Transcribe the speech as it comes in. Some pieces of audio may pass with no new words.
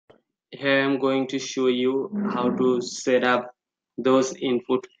Here I'm going to show you how to set up those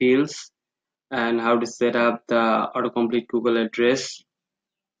input fields and how to set up the autocomplete Google address.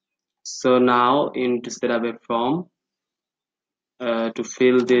 So now you need to set up a form to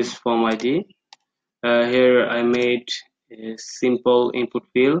fill this form ID. Here I made a simple input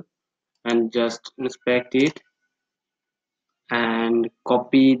field and just inspect it and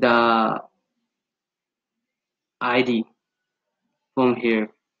copy the ID from here.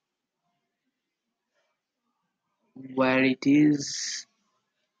 Where it is,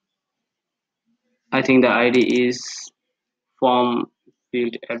 I think the ID is form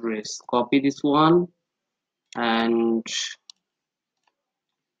field address. Copy this one and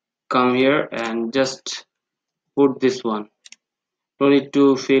come here and just put this one. Don't need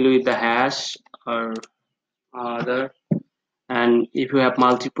to fill with the hash or other. And if you have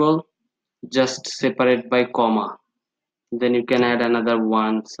multiple, just separate by comma. Then you can add another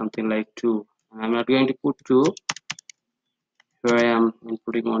one, something like 2. I'm not going to put 2. Here I am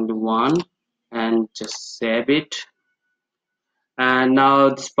inputting only 1 and just save it. And now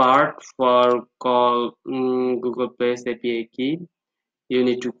this part for call Google Play API key. You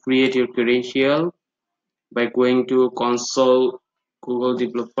need to create your credential by going to console Google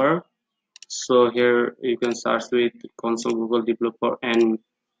Developer. So here you can search with console Google Developer and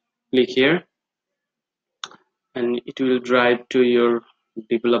click here, and it will drive to your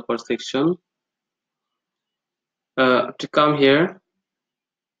developer section. To come here,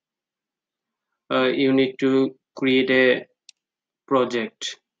 you need to create a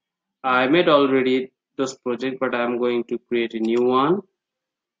project. I made already this project, but I'm going to create a new one,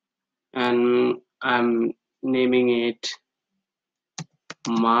 and I'm naming it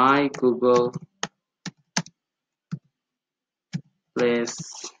my Google Place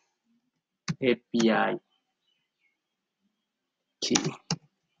API key.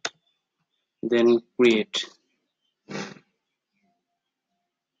 Then create.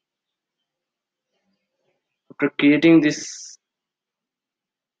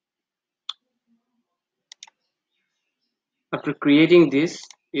 After creating this,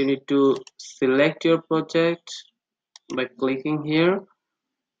 you need to select your project by clicking here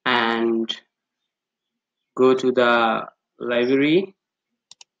and go to the library,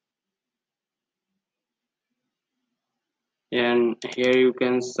 and here you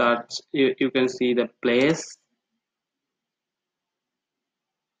can search. You can see the place,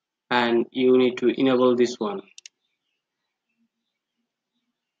 and you need to enable this one.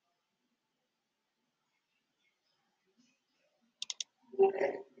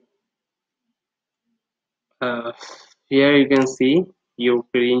 Uh, Here you can see your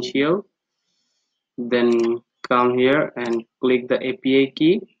credential. Then come here and click the API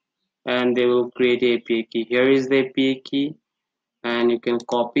key, and they will create a API key. Here is the API key, and you can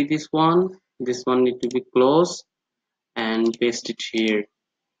copy this one. This one need to be closed and paste it here.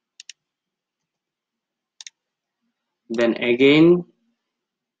 Then again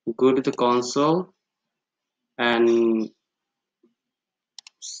go to the console and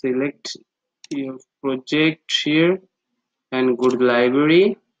select your project here and go to the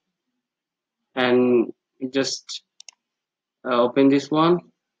library and just open this one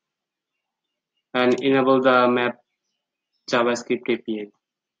and enable the map JavaScript API.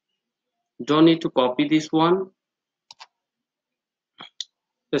 Don't need to copy this one,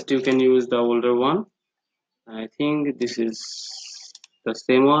 just you can use the older one. I think this is the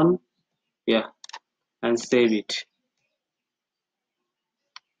same one, yeah, and save it.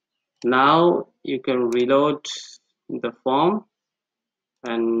 Now you can reload the form,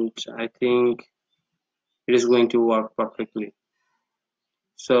 and I think it is going to work perfectly.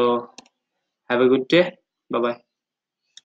 So have a good day. Bye bye.